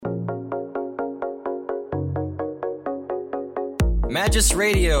Magis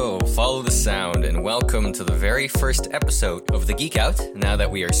Radio, follow the sound, and welcome to the very first episode of The Geek Out, now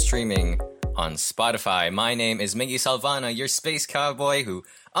that we are streaming on Spotify. My name is Miggy Salvana, your space cowboy who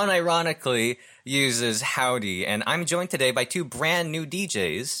unironically uses howdy, and I'm joined today by two brand new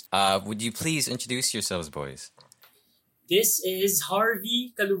DJs. Would you please introduce yourselves, boys? This is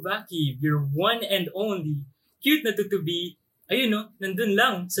Harvey Kalubaki, your one and only cute na tutubi. Ayun no, nandun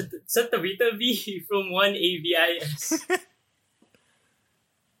lang sa tabi-tabi from 1ABIS.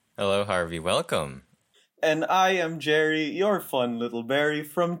 Hello, Harvey. Welcome. And I am Jerry, your fun little berry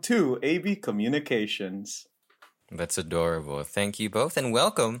from 2AB Communications. That's adorable. Thank you both, and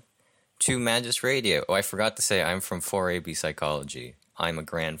welcome to Magis Radio. Oh, I forgot to say I'm from 4AB Psychology. I'm a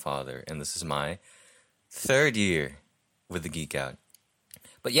grandfather, and this is my third year with The Geek Out.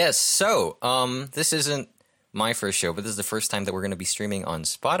 But yes, so, this isn't my first show, but this is the first time that we're going to be streaming on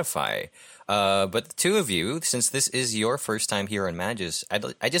Spotify. But the two of you, since this is your first time here on Magis,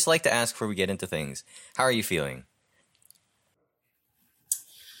 I'd just like to ask before we get into things, how are you feeling?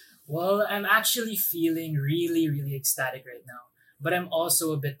 Well, I'm actually feeling really, really ecstatic right now. But I'm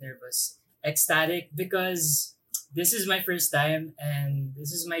also a bit nervous. Ecstatic because this is my first time and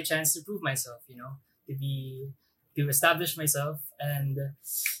this is my chance to prove myself, to establish myself. And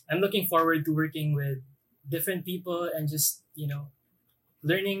I'm looking forward to working with different people and just,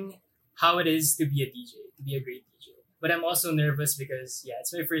 learning how it is to be a DJ, to be a great DJ. But I'm also nervous because,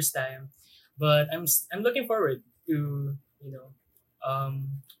 it's my first time. But I'm looking forward to,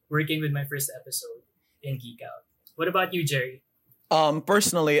 working with my first episode in Geek Out. What about you, Jerry?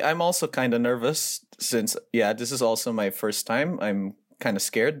 Personally, I'm also kind of nervous since, this is also my first time. I'm kind of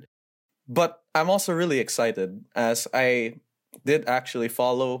scared. But I'm also really excited as I did actually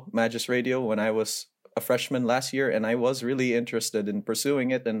follow Magis Radio when I was a freshman last year, and I was really interested in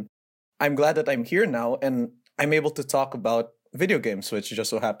pursuing it. And I'm glad that I'm here now and I'm able to talk about video games, which just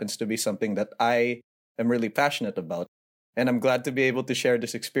so happens to be something that I am really passionate about. And I'm glad to be able to share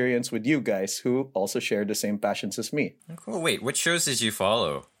this experience with you guys who also share the same passions as me. Cool. Wait, what shows did you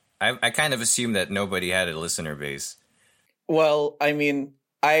follow? I kind of assumed that nobody had a listener base. Well, I mean,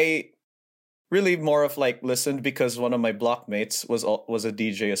 I really more of listened because one of my blockmates was a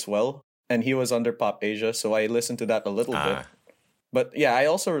DJ as well. And he was under Pop Asia, so I listened to that a little bit. But I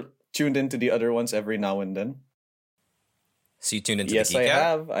also tuned into the other ones every now and then. So you tuned into the Geek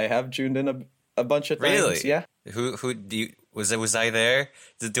Out? Yes, I have tuned in a bunch of times. Really? Yeah. Who do you, was I there?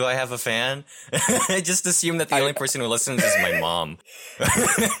 Do I have a fan? I just assume that the only person who listens is my mom.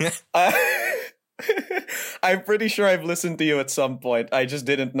 I'm pretty sure I've listened to you at some point. I just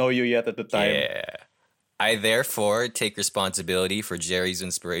didn't know you yet at the time. Yeah. I therefore take responsibility for Jerry's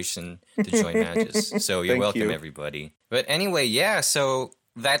inspiration to join Magis. So you're welcome, everybody. But anyway, so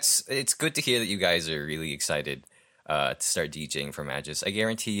it's good to hear that you guys are really excited to start DJing for Magis. I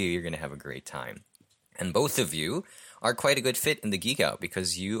guarantee you're going to have a great time. And both of you are quite a good fit in the Geek Out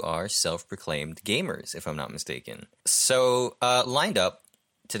because you are self-proclaimed gamers, if I'm not mistaken. So lined up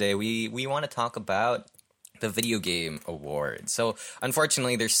today, we want to talk about the Video Game Awards. So,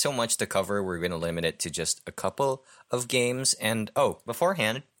 unfortunately, there's so much to cover. We're going to limit it to just a couple of games. And,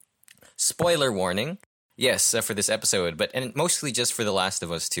 beforehand, spoiler warning. Yes, for this episode, and mostly just for The Last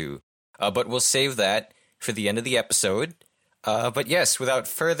of Us 2. But we'll save that for the end of the episode. But yes, without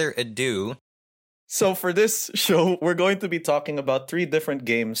further ado. So, for this show, we're going to be talking about 3 different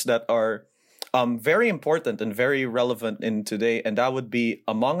games that are very important and very relevant in today. And that would be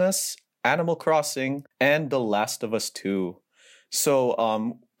Among Us, Animal Crossing, and The Last of Us 2.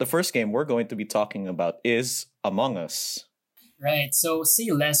 So, the first game we're going to be talking about is Among Us. Right, so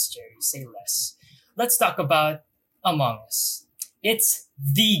say less, Jerry, say less. Let's talk about Among Us. It's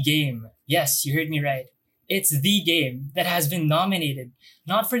the game. Yes, you heard me right. It's the game that has been nominated,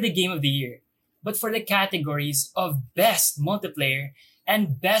 not for the Game of the Year, but for the categories of Best Multiplayer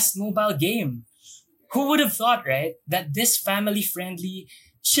and Best Mobile Game. Who would have thought, right, that this family-friendly,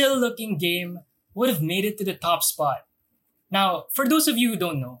 chill-looking game would have made it to the top spot? Now, for those of you who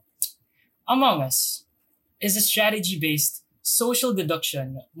don't know, Among Us is a strategy-based social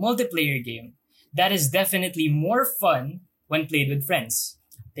deduction multiplayer game that is definitely more fun when played with friends.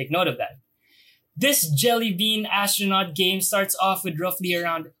 Take note of that. This Jelly Bean astronaut game starts off with roughly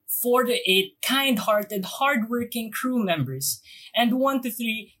around 4 to 8 kind-hearted, hard-working crew members and 1 to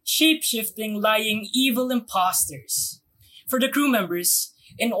 3 shape-shifting, lying, evil imposters. For the crew members,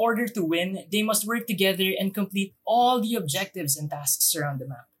 in order to win, they must work together and complete all the objectives and tasks around the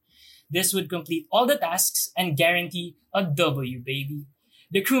map. This would complete all the tasks and guarantee a W, baby.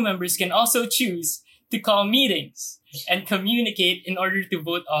 The crew members can also choose to call meetings and communicate in order to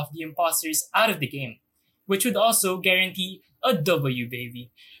vote off the imposters out of the game, which would also guarantee a W, baby.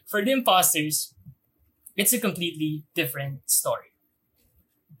 For the imposters, it's a completely different story.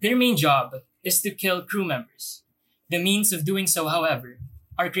 Their main job is to kill crew members. The means of doing so, however,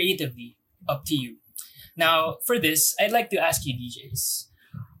 are creatively up to you. Now, for this, I'd like to ask you, DJs,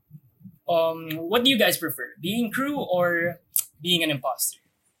 what do you guys prefer, being crew or being an imposter?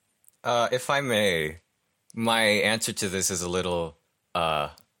 If I may, my answer to this is a little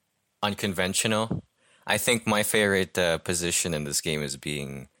unconventional. I think my favorite position in this game is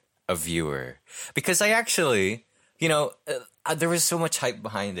being a viewer, because I actually, there was so much hype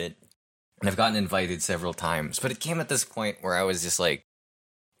behind it, and I've gotten invited several times, but it came at this point where I was just like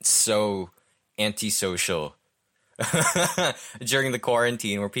so antisocial during the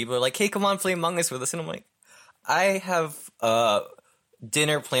quarantine, where people are like, "Hey, come on, play Among Us with us," and I'm like, I have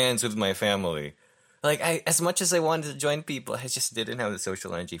dinner plans with my family. Like, as much as I wanted to join people, I just didn't have the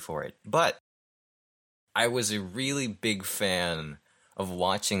social energy for it. But I was a really big fan of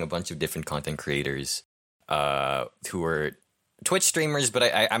watching a bunch of different content creators who were Twitch streamers, but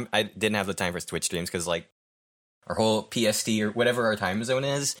I didn't have the time for Twitch streams because, like, our whole PST or whatever our time zone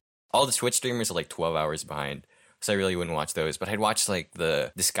is, all the Twitch streamers are like 12 hours behind. So I really wouldn't watch those, but I'd watch like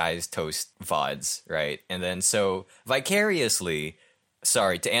the Disguised Toast VODs, right? And then so vicariously,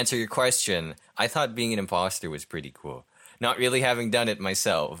 sorry, to answer your question, I thought being an imposter was pretty cool. Not really having done it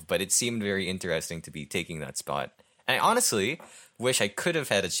myself, but it seemed very interesting to be taking that spot. And I honestly wish I could have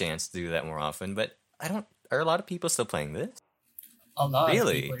had a chance to do that more often, but I don't. Are a lot of people still playing this? A lot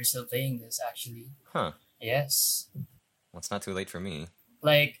of people are still playing this, actually. Huh. Yes. Well, it's not too late for me.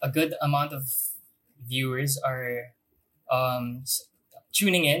 Like, a good amount of viewers are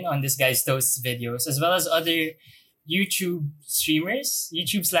tuning in on this guy's Toast's videos, as well as other YouTube streamers,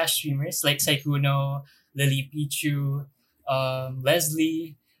 YouTube/streamers like Saikuno, Lily Pichu,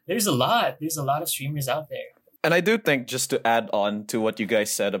 Leslie. There's a lot of streamers out there. And I do think, just to add on to what you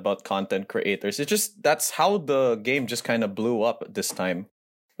guys said about content creators, that's how the game just kind of blew up at this time.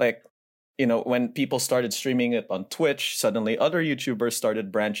 Like, when people started streaming it on Twitch, suddenly other YouTubers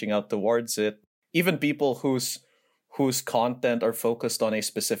started branching out towards it. Even people whose content are focused on a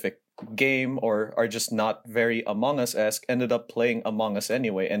specific game or are just not very Among Us-esque ended up playing Among Us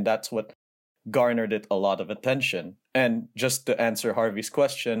anyway, and that's what garnered it a lot of attention. And just to answer Harvey's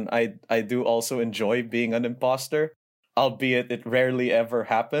question, I do also enjoy being an imposter, albeit it rarely ever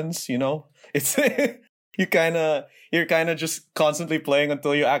happens. It's you're kind of just constantly playing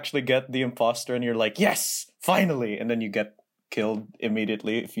until you actually get the imposter, and you're like, yes, finally, and then you get killed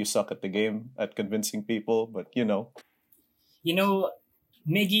immediately if you suck at the game at convincing people. But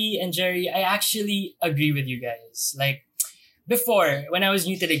Miggy and Jerry, I actually agree with you guys. Like, before, when I was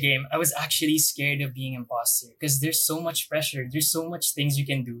new to the game, I was actually scared of being imposter because there's so much pressure. There's so much things you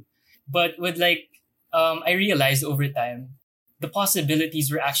can do. But with I realized over time, the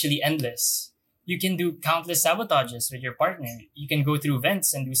possibilities were actually endless. You can do countless sabotages with your partner. You can go through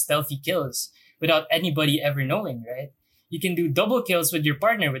vents and do stealthy kills without anybody ever knowing, right? You can do double kills with your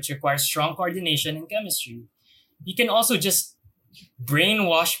partner, which requires strong coordination and chemistry. You can also just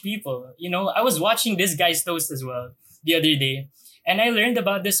brainwash people. I was watching this guy's Toast as well the other day, and I learned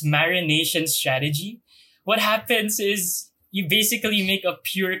about this marination strategy. What happens is you basically make a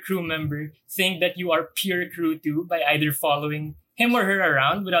pure crew member think that you are pure crew too by either following him or her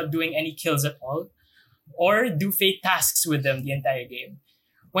around without doing any kills at all, or do fake tasks with them the entire game.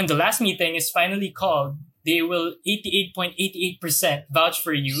 When the last meeting is finally called, they will 88.88% vouch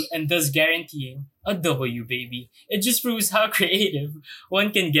for you, and thus guaranteeing a W, baby. It just proves how creative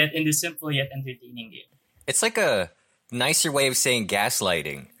one can get in this simple yet entertaining game. It's like a nicer way of saying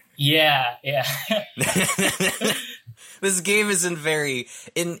gaslighting. Yeah. This game isn't very,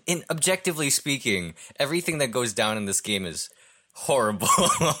 in objectively speaking, everything that goes down in this game is horrible.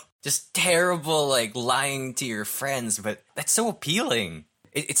 Just terrible, like, lying to your friends, but that's so appealing.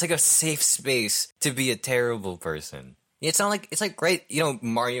 It's like a safe space to be a terrible person. It's not like, it's like, great,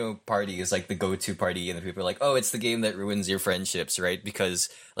 Mario Party is like the go-to party, and the people are like, oh, it's the game that ruins your friendships, right? Because,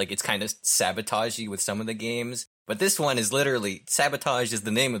 like, it's kind of sabotagey with some of the games. But this one is literally, sabotage is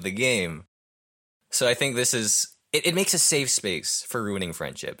the name of the game. So I think this is, it makes a safe space for ruining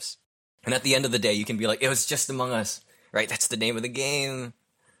friendships. And at the end of the day, you can be like, it was just Among Us, right? That's the name of the game.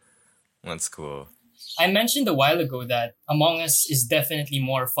 That's cool. I mentioned a while ago that Among Us is definitely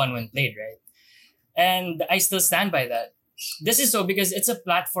more fun when played, right? And I still stand by that. This is so because it's a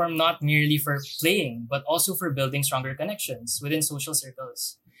platform not merely for playing, but also for building stronger connections within social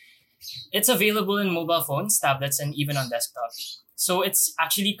circles. It's available in mobile phones, tablets, and even on desktop. So it's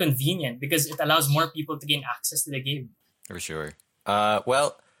actually convenient because it allows more people to gain access to the game. For sure.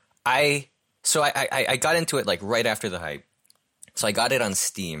 Well, I So I got into it like right after the hype. So I got it on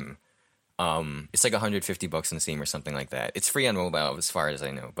Steam. It's like $150 on Steam or something like that. It's free on mobile as far as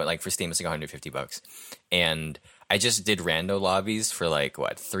I know, but like for Steam, it's like $150. And I just did rando lobbies for like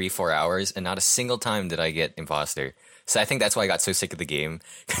 3-4 hours, and not a single time did I get imposter. So I think that's why I got so sick of the game,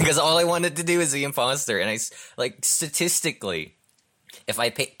 because all I wanted to do is the imposter. And like statistically, if I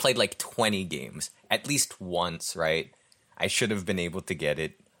played like 20 games, at least once, right, I should have been able to get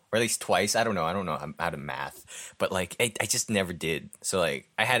it. Or at least twice. I don't know. I'm out of math. But, like, I just never did. So, like,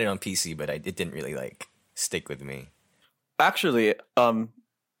 I had it on PC, but it didn't really, like, stick with me. Actually,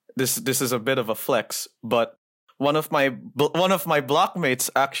 this is a bit of a flex, but one of my blockmates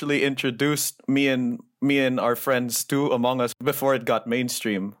actually introduced me and our friends to Among Us before it got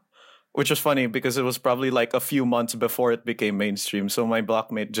mainstream. Which was funny because it was probably, like, a few months before it became mainstream. So my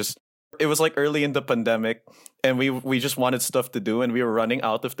blockmate it was like early in the pandemic, and we just wanted stuff to do, and we were running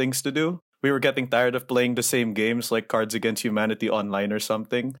out of things to do. We were getting tired of playing the same games like Cards Against Humanity Online or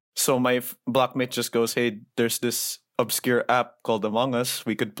something. So my blockmate just goes, "Hey, there's this obscure app called Among Us.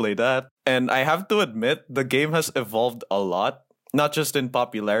 We could play that." And I have to admit, the game has evolved a lot. Not just in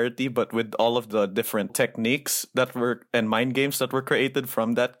popularity, but with all of the different techniques and mind games that were created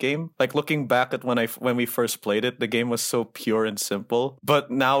from that game. Like looking back at when we first played it, the game was so pure and simple.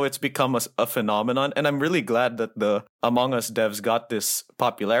 But now it's become a phenomenon, and I'm really glad that the Among Us devs got this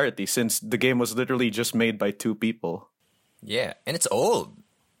popularity, since the game was literally just made by 2 people. Yeah, and it's old.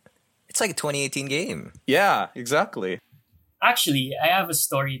 It's like a 2018 game. Yeah, exactly. Actually, I have a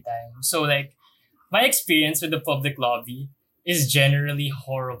story time. So, like, my experience with the public lobby is generally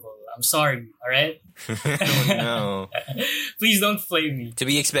horrible. I'm sorry, alright? Oh, no. Please don't flame me. To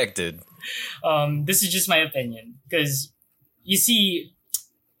be expected. This is just my opinion. Because, you see,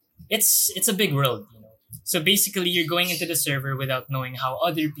 it's a big world, you know. So basically, you're going into the server without knowing how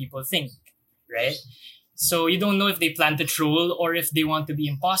other people think, right? So you don't know if they plan to troll or if they want to be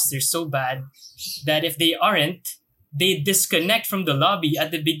imposters so bad that if they aren't, they disconnect from the lobby at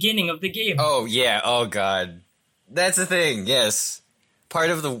the beginning of the game. Oh, yeah. Oh, God. That's the thing, yes. Part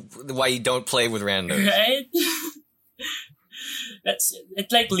of the why you don't play with randos. Right? It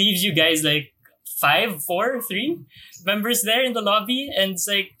like leaves you guys like 5, 4, 3 members there in the lobby, and it's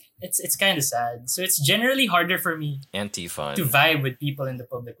like it's kind of sad. So it's generally harder for me Anti-fun to vibe with people in the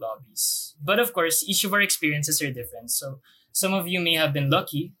public lobbies. But of course, each of our experiences are different. So some of you may have been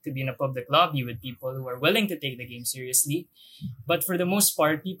lucky to be in a public lobby with people who are willing to take the game seriously. But for the most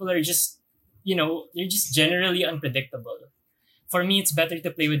part, people are just, you know, they're just generally unpredictable. For me, it's better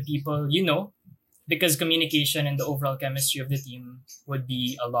to play with people, you know, because communication and the overall chemistry of the team would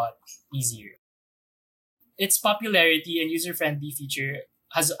be a lot easier. Its popularity and user-friendly feature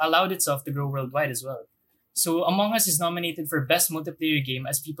has allowed itself to grow worldwide as well. So Among Us is nominated for Best Multiplayer Game,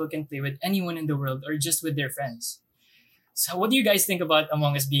 as people can play with anyone in the world or just with their friends. So what do you guys think about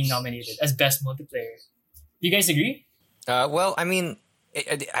Among Us being nominated as Best Multiplayer? Do you guys agree? Well, I mean,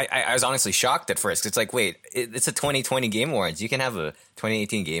 I was honestly shocked at first. It's like, wait, it's a 2020 Game Awards. You can have a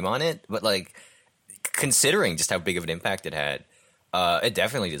 2018 game on it, but like, considering just how big of an impact it had, it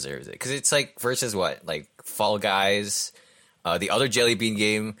definitely deserves it. Because it's like versus what, like Fall Guys, the other Jelly Bean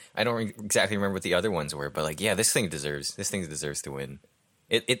game. I don't exactly remember what the other ones were, but like, yeah, this thing deserves to win.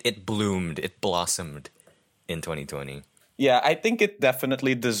 It bloomed, it blossomed in 2020. Yeah, I think it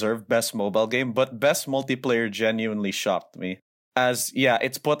definitely deserved Best Mobile Game, but Best Multiplayer genuinely shocked me. As, yeah,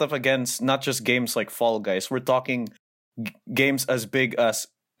 it's put up against not just games like Fall Guys. We're talking games as big as,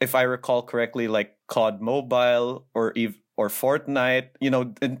 if I recall correctly, like COD Mobile or Fortnite. You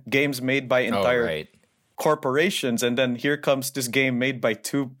know, games made by entire corporations. And then here comes this game made by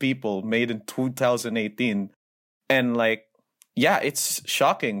 2 people, made in 2018. And like, yeah, it's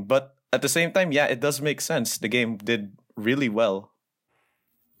shocking. But at the same time, yeah, it does make sense. The game did really well.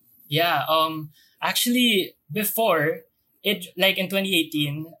 Yeah, actually, before... in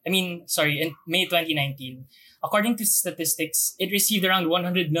 2018, in May 2019, according to statistics, it received around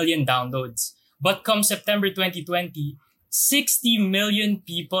 100 million downloads. But come September 2020, 60 million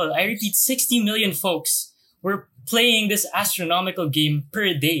people, I repeat, 60 million folks were playing this astronomical game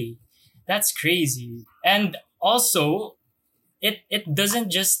per day. That's crazy. And also, it doesn't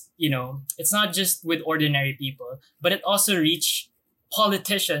just, it's not just with ordinary people, but it also reached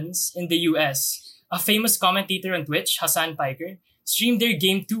politicians in the US. A famous commentator on Twitch, Hassan Piker, streamed their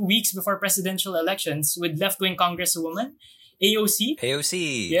game 2 weeks before presidential elections with left-wing congresswoman AOC.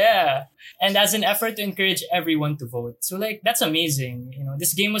 AOC. Yeah. And as an effort to encourage everyone to vote. So that's amazing.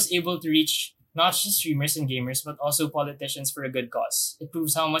 This game was able to reach not just streamers and gamers, but also politicians for a good cause. It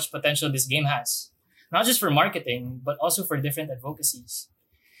proves how much potential this game has. Not just for marketing, but also for different advocacies.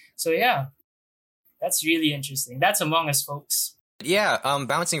 So yeah. That's really interesting. That's Among Us, folks. Yeah,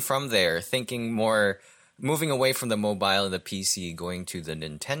 bouncing from there, thinking more, moving away from the mobile and the PC, going to the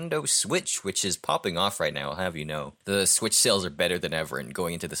Nintendo Switch, which is popping off right now, I'll have you know. The Switch sales are better than ever and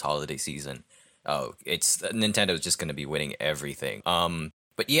going into this holiday season. Oh, Nintendo's just going to be winning everything.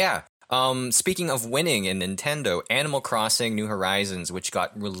 But yeah, speaking of winning in Nintendo, Animal Crossing New Horizons, which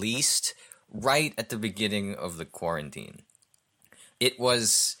got released right at the beginning of the quarantine. It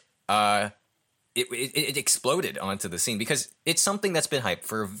was it exploded onto the scene because it's something that's been hyped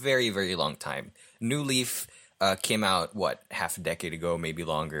for a very, very long time. New Leaf came out, half a decade ago, maybe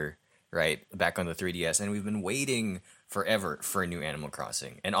longer, right? Back on the 3DS, and we've been waiting forever for a new Animal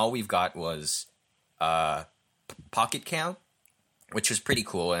Crossing. And all we've got was Pocket Camp, which was pretty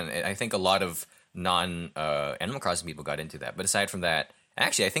cool, and I think a lot of non-Animal Crossing people got into that. But aside from that,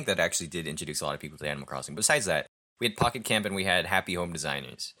 actually, I think that actually did introduce a lot of people to Animal Crossing. Besides that, we had Pocket Camp and we had Happy Home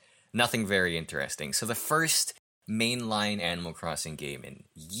Designers. Nothing very interesting. So the first mainline Animal Crossing game in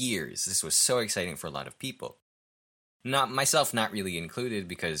years. This was so exciting for a lot of people. Not myself, not really included,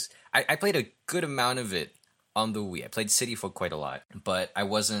 because I played a good amount of it on the Wii. I played City Folk quite a lot, but I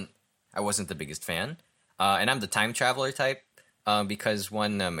wasn't the biggest fan. And I'm the time traveler type, because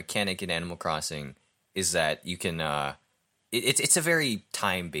one mechanic in Animal Crossing is that you can. It's a very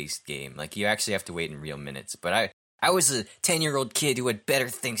time-based game. Like, you actually have to wait in real minutes. But I was a 10-year-old kid who had better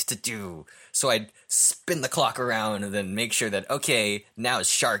things to do. So I'd spin the clock around and then make sure that, okay, now it's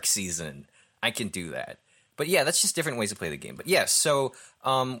shark season. I can do that. But yeah, that's just different ways to play the game. But yeah, so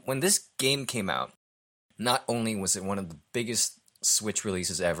when this game came out, not only was it one of the biggest Switch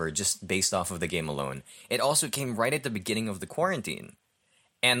releases ever, just based off of the game alone, it also came right at the beginning of the quarantine.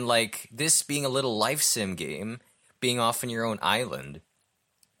 And like, this being a little life sim game, being off on your own island,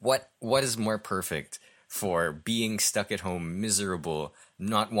 what is more perfect for being stuck at home, miserable,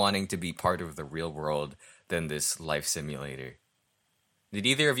 not wanting to be part of the real world than this life simulator? Did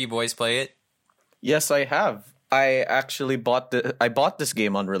either of you boys play it? Yes, I have. I actually bought this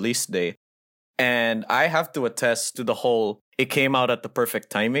game on release day, and I have to attest to the whole. It came out at the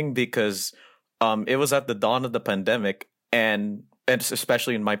perfect timing because it was at the dawn of the pandemic, and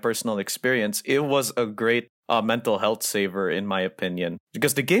especially in my personal experience, it was a great mental health saver in my opinion,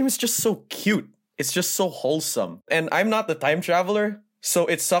 because the game is just so cute. It's just so wholesome. And I'm not the time traveler, so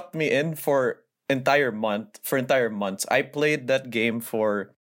it sucked me in for entire months. I played that game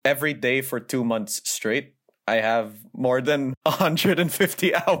for every day for 2 months straight. I have more than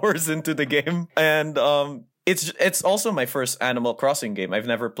 150 hours into the game. And it's also my first Animal Crossing game. I've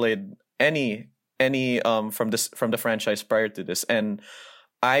never played any from the franchise prior to this. And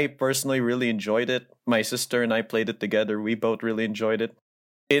I personally really enjoyed it. My sister and I played it together. We both really enjoyed it.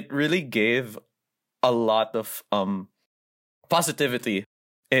 It really gave a lot of positivity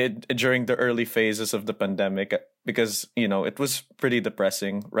during the early phases of the pandemic, because it was pretty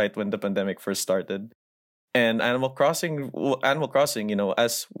depressing right when the pandemic first started. And Animal Crossing,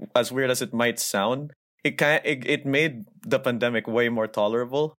 as weird as it might sound, it made the pandemic way more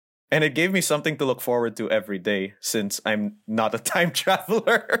tolerable, and it gave me something to look forward to every day, since I'm not a time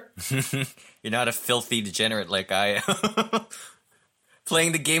traveler. You're not a filthy degenerate like I am.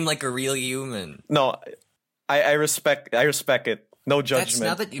 Playing the game like a real human. No, I respect it. No judgment.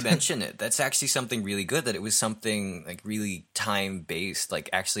 Now that you mention it, that's actually something really good, that it was something like really time-based, like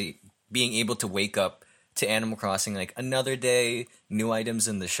actually being able to wake up to Animal Crossing like another day, new items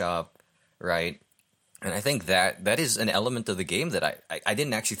in the shop, right? And I think that is an element of the game that I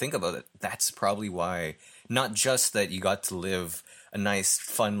didn't actually think about it. That's probably why, not just that you got to live a nice,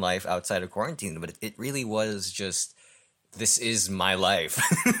 fun life outside of quarantine, but it really was just, this is my life.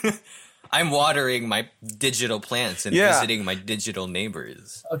 I'm watering my digital plants and visiting my digital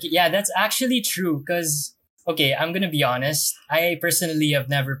neighbors. Okay, yeah, that's actually true. Because, okay, I'm going to be honest. I personally have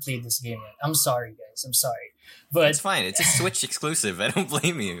never played this game yet. I'm sorry, guys. I'm sorry. But it's fine. It's a Switch exclusive. I don't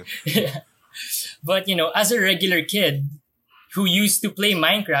blame you. Yeah. But, as a regular kid who used to play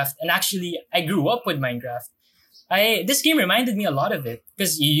Minecraft, and actually I grew up with Minecraft, this game reminded me a lot of it,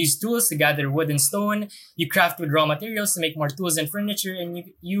 because you use tools to gather wood and stone, you craft with raw materials to make more tools and furniture, and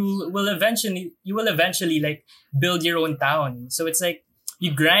you will eventually like build your own town. So it's like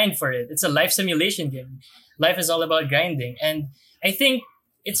you grind for it. It's a life simulation game. Life is all about grinding, and I think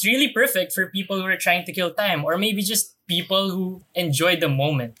it's really perfect for people who are trying to kill time, or maybe just people who enjoy the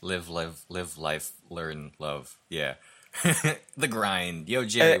moment. Live life, learn, love. Yeah. The grind. Yo,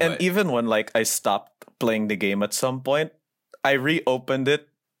 Jerry. And even when I stopped playing the game at some point, I reopened it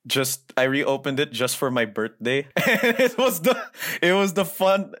I reopened it just for my birthday. And it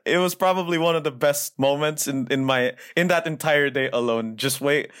was probably one of the best moments in that entire day alone. Just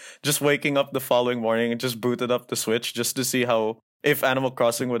waking up the following morning and just booted up the Switch just to see how, if Animal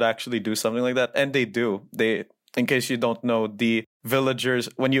Crossing would actually do something like that. And they do. In case you don't know, the villagers,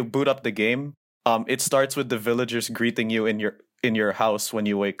 when you boot up the game, it starts with the villagers greeting you in your house when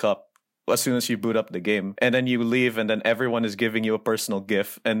you wake up, as soon as you boot up the game, and then you leave, and then everyone is giving you a personal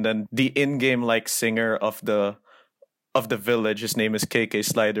gift, and then the in-game like singer of the village, his name is KK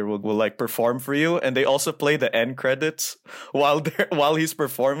Slider, will like perform for you, and they also play the end credits while he's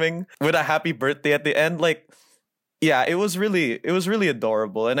performing with a happy birthday at the end. Like, yeah, it was really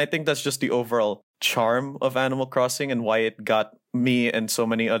adorable, and I think that's just the overall charm of Animal Crossing and why it got me and so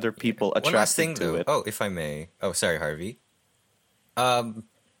many other people attracted One last thing, to though. it. Oh, if I may. Oh, sorry, Harvey.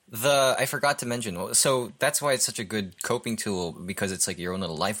 I forgot to mention, so that's why it's such a good coping tool, because it's like your own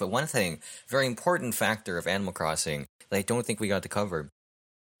little life. But one thing, very important factor of Animal Crossing that I don't think we got to cover,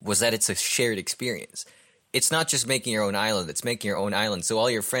 was that it's a shared experience. It's not just making your own island, it's making your own island so all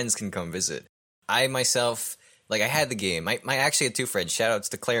your friends can come visit. I myself, like, I had the game. I actually had two friends, shoutouts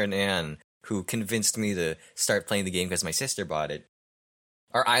to Claire and Anne, who convinced me to start playing the game because my sister bought it.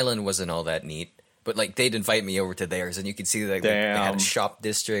 Our island wasn't all that neat, but like they'd invite me over to theirs, and you could see like they had a shop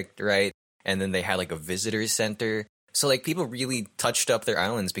district, right? And then they had like a visitor center. So like people really touched up their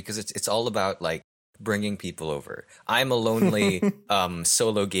islands because it's all about like bringing people over. I'm a lonely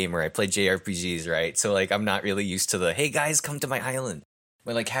solo gamer. I play JRPGs, right? So like I'm not really used to the, hey guys, come to my island.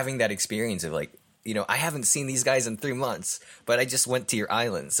 But like having that experience of like, you know, I haven't seen these guys in 3 months, but I just went to your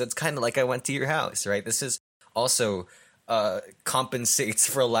island. So it's kind of like I went to your house, right? This is also compensates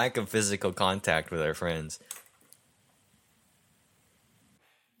for a lack of physical contact with our friends.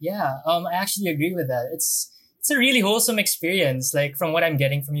 Yeah, I actually agree with that. It's a really wholesome experience, like from what I'm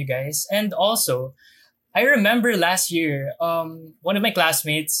getting from you guys. And also, I remember last year, one of my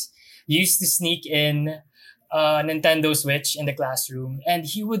classmates used to sneak in Nintendo Switch in the classroom, and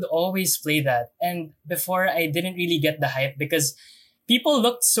he would always play that. And before, I didn't really get the hype because people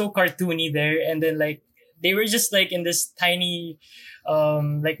looked so cartoony there, and then like they were just like in this tiny,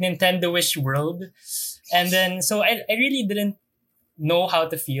 like Nintendo-ish world. And then, so I really didn't know how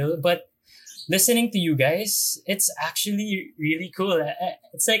to feel, but listening to you guys, it's actually really cool.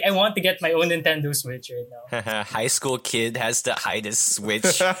 It's like I want to get my own Nintendo Switch right now. High school kid has to hide his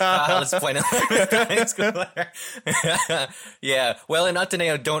Switch. Let's point out high schooler. Yeah. Well, in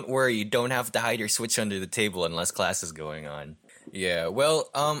Ateneo, don't worry. You don't have to hide your Switch under the table unless class is going on. Yeah, well,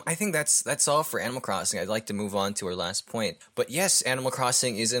 I think that's all for Animal Crossing. I'd like to move on to our last point. But yes, Animal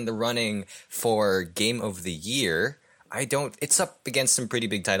Crossing is in the running for Game of the Year. It's up against some pretty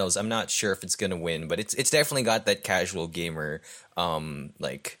big titles. I'm not sure if it's going to win, but it's definitely got that casual gamer,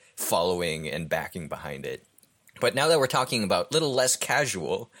 like, following and backing behind it. But now that we're talking about a little less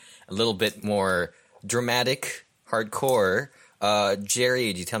casual, a little bit more dramatic, hardcore,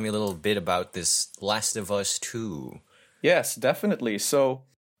 Jerry, do you tell me a little bit about this Last of Us 2? Yes, definitely. So,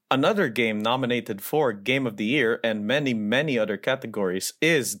 another game nominated for Game of the Year and many, many other categories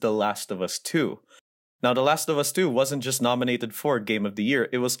is The Last of Us 2. Now, The Last of Us 2 wasn't just nominated for Game of the Year,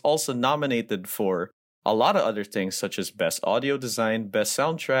 it was also nominated for a lot of other things, such as Best Audio Design, Best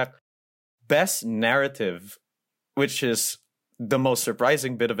Soundtrack, Best Narrative, which is the most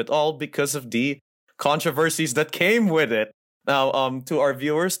surprising bit of it all because of the controversies that came with it. Now, to our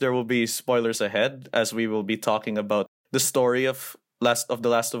viewers, there will be spoilers ahead, as we will be talking about the story of The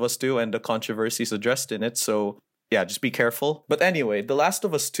Last of Us 2 and the controversies addressed in it, so yeah, just be careful. But anyway, The Last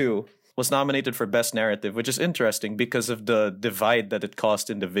of Us 2 was nominated for Best Narrative, which is interesting because of the divide that it caused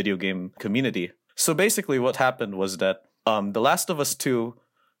in the video game community. So basically what happened was that The Last of Us 2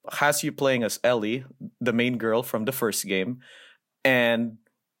 has you playing as Ellie, the main girl from the first game, and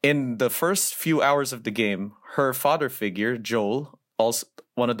in the first few hours of the game, her father figure, Joel, also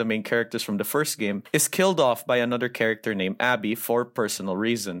one of the main characters from the first game, is killed off by another character named Abby for personal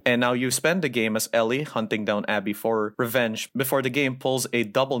reason. And now you spend the game as Ellie hunting down Abby for revenge before the game pulls a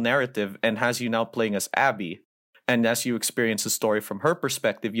double narrative and has you now playing as Abby. And as you experience the story from her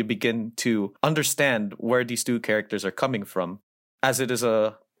perspective, you begin to understand where these two characters are coming from, as it is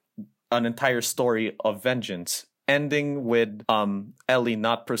an entire story of vengeance, ending with Ellie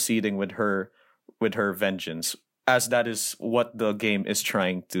not proceeding with her vengeance, as that is what the game is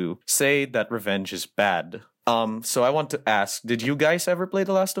trying to say, that revenge is bad. So I want to ask, did you guys ever play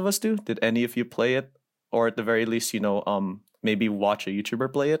The Last of Us 2? Did any of you play it? Or at the very least, maybe watch a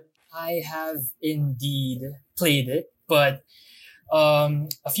YouTuber play it? I have indeed played it, but a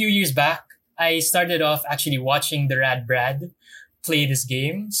few years back, I started off actually watching the Rad Brad play this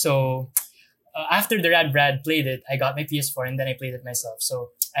game. So after the Rad Brad played it, I got my PS4 and then I played it myself. So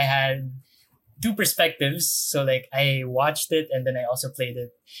I had two perspectives. So like I watched it and then I also played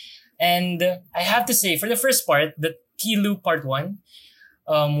it. And I have to say, for the first part, the T-Lu part 1,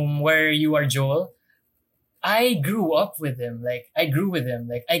 where you are Joel, I grew up with him. Like I grew with him.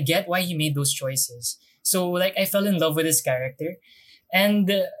 Like I get why he made those choices. So like I fell in love with his character. And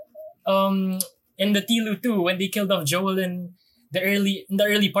in the T-Lu 2, when they killed off Joel in the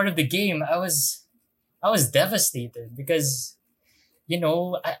early part of the game, I was devastated because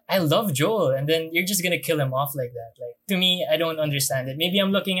I love Joel, and then you're just gonna kill him off like that. Like to me, I don't understand it. Maybe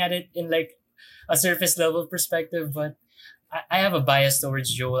I'm looking at it in like a surface level perspective, but I have a bias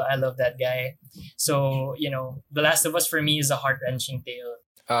towards Joel. I love that guy. So, The Last of Us for me is a heart-wrenching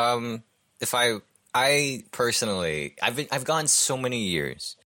tale. If I personally, I've gone so many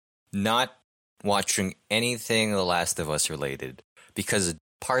years not watching anything The Last of Us related because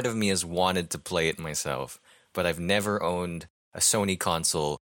part of me has wanted to play it myself, but I've never owned a Sony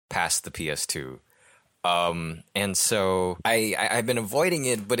console past the PS2. And so I've been avoiding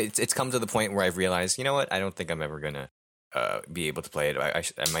it, but it's come to the point where I've realized, you know what? I don't think I'm ever gonna be able to play it. I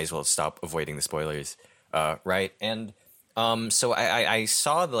might as well stop avoiding the spoilers, right? And so I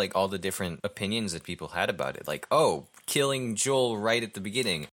saw like all the different opinions that people had about it, like, oh, killing Joel right at the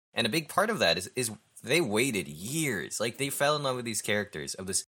beginning, and a big part of that is they waited years, like they fell in love with these characters of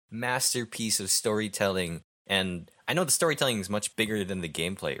this masterpiece of storytelling. And I know the storytelling is much bigger than the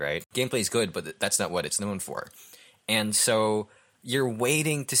gameplay, right? Gameplay is good, but that's not what it's known for. And so you're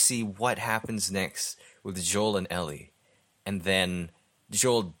waiting to see what happens next with Joel and Ellie. And then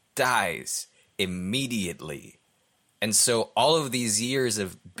Joel dies immediately. And so all of these years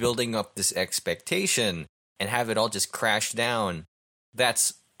of building up this expectation and have it all just crash down,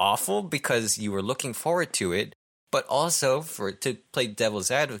 that's awful because you were looking forward to it. But also, to play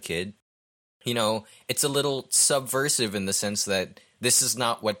devil's advocate, it's a little subversive in the sense that this is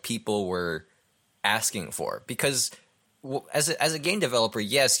not what people were asking for. Because as a game developer,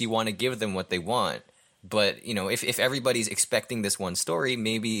 yes, you want to give them what they want. But, if everybody's expecting this one story,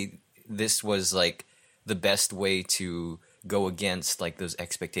 maybe this was like the best way to go against like those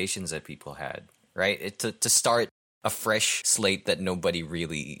expectations that people had, right? To start a fresh slate that nobody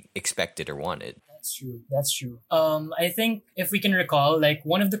really expected or wanted. That's true. I think if we can recall, like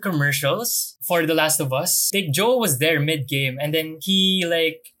one of the commercials for The Last of Us, like Joel was there mid-game and then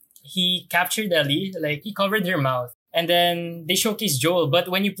he captured Ellie, like he covered her mouth and then they showcased Joel. But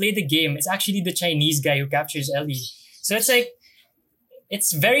when you play the game, it's actually the Chinese guy who captures Ellie. So it's like,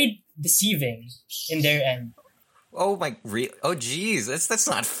 it's very deceiving in their end. Oh geez, that's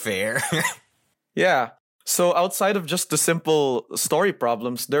not fair. Yeah. So outside of just the simple story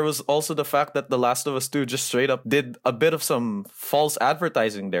problems, there was also the fact that The Last of Us 2 just straight up did a bit of some false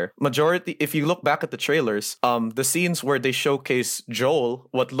advertising there. Majority, if you look back at the trailers, the scenes where they showcase Joel,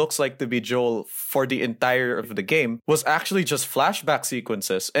 what looks like to be Joel for the entire of the game, was actually just flashback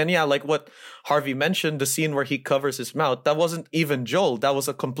sequences. And yeah, like what Harvey mentioned, the scene where he covers his mouth, that wasn't even Joel. That was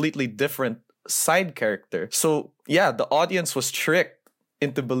a completely different side character. So yeah, the audience was tricked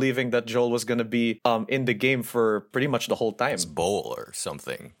into believing that Joel was going to be in the game for pretty much the whole time. It's Bowl or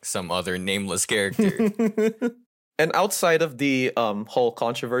something. Some other nameless character. And outside of the whole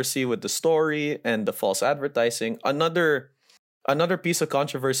controversy with the story and the false advertising, another piece of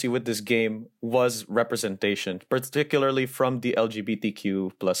controversy with this game was representation, particularly from the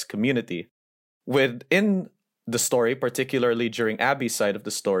LGBTQ plus community. Within the story, particularly during Abby's side of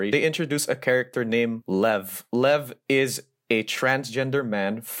the story, they introduce a character named Lev. Lev is a transgender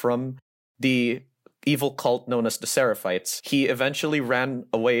man from the evil cult known as the Seraphites. He eventually ran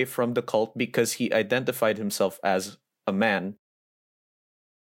away from the cult because he identified himself as a man.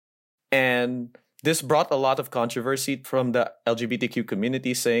 And this brought a lot of controversy from the LGBTQ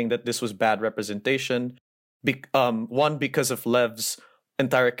community, saying that this was bad representation. One, because of Lev's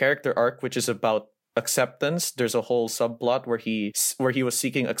entire character arc, which is about acceptance. There's a whole subplot where he was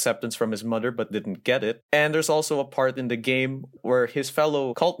seeking acceptance from his mother but didn't get it. And there's also a part in the game where his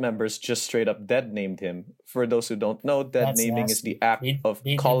fellow cult members just straight up dead named him. For those who don't know, dead naming is the act of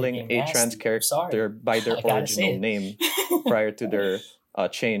calling a trans character by their original name prior to their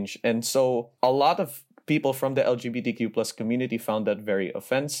change. And so a lot of people from the LGBTQ plus community found that very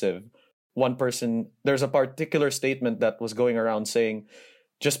offensive. There's a particular statement that was going around saying,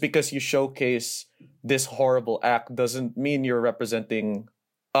 just because you showcase this horrible act doesn't mean you're representing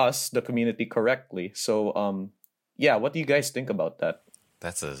us, the community, correctly. So, what do you guys think about that?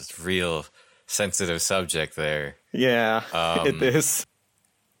 That's a real sensitive subject there. Yeah, it is.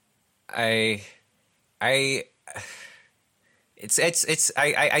 It's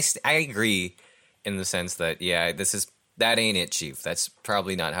I agree in the sense that that ain't it, Chief. That's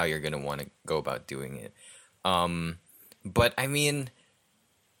probably not how you're gonna want to go about doing it. But I mean,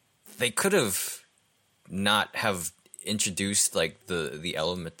 they could have not have introduced like the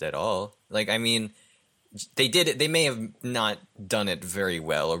element at all. Like, I mean, they did it. They may have not done it very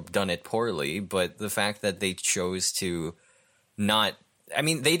well or done it poorly, but the fact that they chose to not, I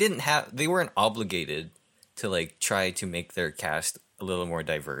mean, they weren't obligated to like try to make their cast a little more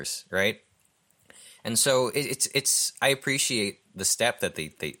diverse, right? And so it's I appreciate the step that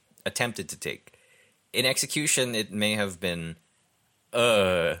they attempted to take. In execution, it may have been,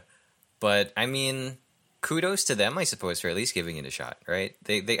 but I mean, kudos to them, I suppose, for at least giving it a shot, right?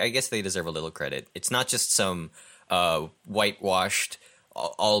 They I guess they deserve a little credit. It's not just some whitewashed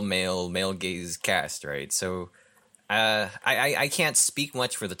all male gaze cast, right? So I can't speak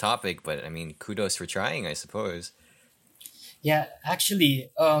much for the topic, but I mean, kudos for trying, I suppose. Yeah, actually,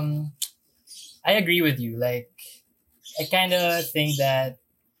 I agree with you. Like, I kind of think that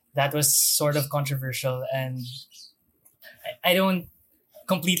was sort of controversial, and I don't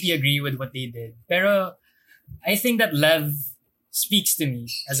completely agree with what they did. Pero I think that Lev speaks to me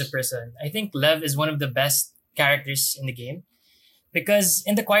as a person. I think Lev is one of the best characters in the game because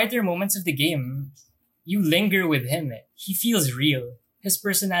in the quieter moments of the game, you linger with him. He feels real. His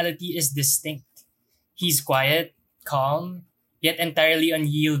personality is distinct. He's quiet, calm, yet entirely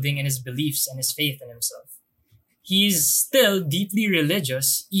unyielding in his beliefs and his faith in himself. He's still deeply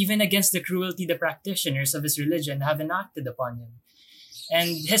religious, even against the cruelty the practitioners of his religion have enacted upon him. And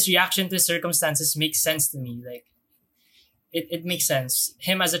his reaction to circumstances makes sense to me. Like, it makes sense.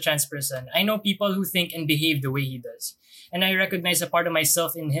 Him as a trans person, I know people who think and behave the way he does. And I recognize a part of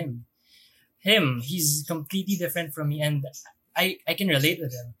myself in him. He's completely different from me, and I can relate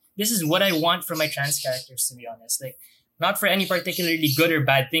with him. This is what I want from my trans characters, to be honest. Like, not for any particularly good or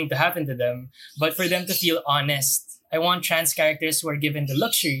bad thing to happen to them, but for them to feel honest. I want trans characters who are given the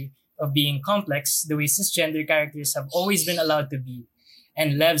luxury of being complex the way cisgender characters have always been allowed to be.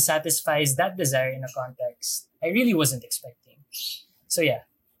 And Lev satisfies that desire in a context I really wasn't expecting. So yeah.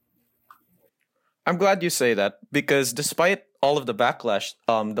 I'm glad you say that because despite all of the backlash,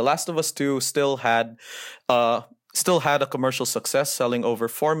 The Last of Us 2 still had a commercial success, selling over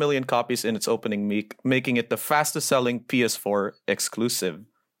 4 million copies in its opening week, making it the fastest selling PS4 exclusive.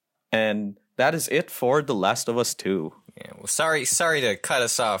 And that is it for The Last of Us 2. Yeah, well, sorry to cut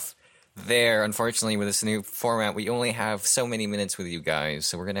us off there. Unfortunately, with this new format, we only have so many minutes with you guys,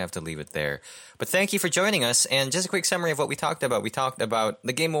 so we're going to have to leave it there. But thank you for joining us, and just a quick summary of what we talked about. We talked about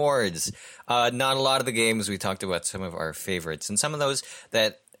the Game Awards. Not a lot of the games. We talked about some of our favorites, and some of those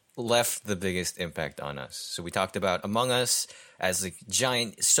that left the biggest impact on us. So we talked about Among Us as a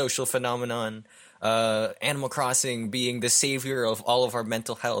giant social phenomenon, Animal Crossing being the savior of all of our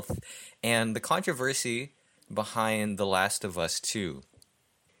mental health, and the controversy behind The Last of Us 2.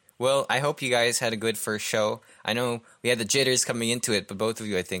 Well, I hope you guys had a good first show. I know we had the jitters coming into it, but both of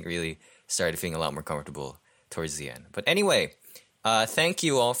you, I think, really started feeling a lot more comfortable towards the end. But anyway, thank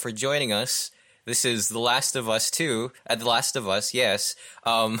you all for joining us. This is The Last of Us 2. The Last of Us, yes.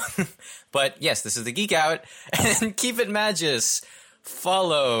 But yes, this is the Geek Out. And keep it Magis.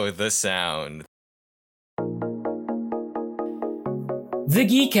 Follow the sound. The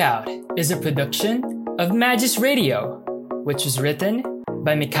Geek Out is a production of Magis Radio, which was written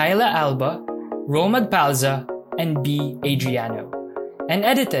by Michaela Alba, Ro Magpalza, and B. Adriano, and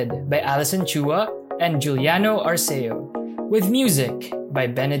edited by Alison Chua and Giuliano Arceo, with music by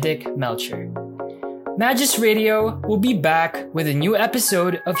Benedict Melcher. Magis Radio will be back with a new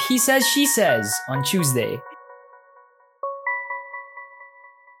episode of He Says, She Says on Tuesday.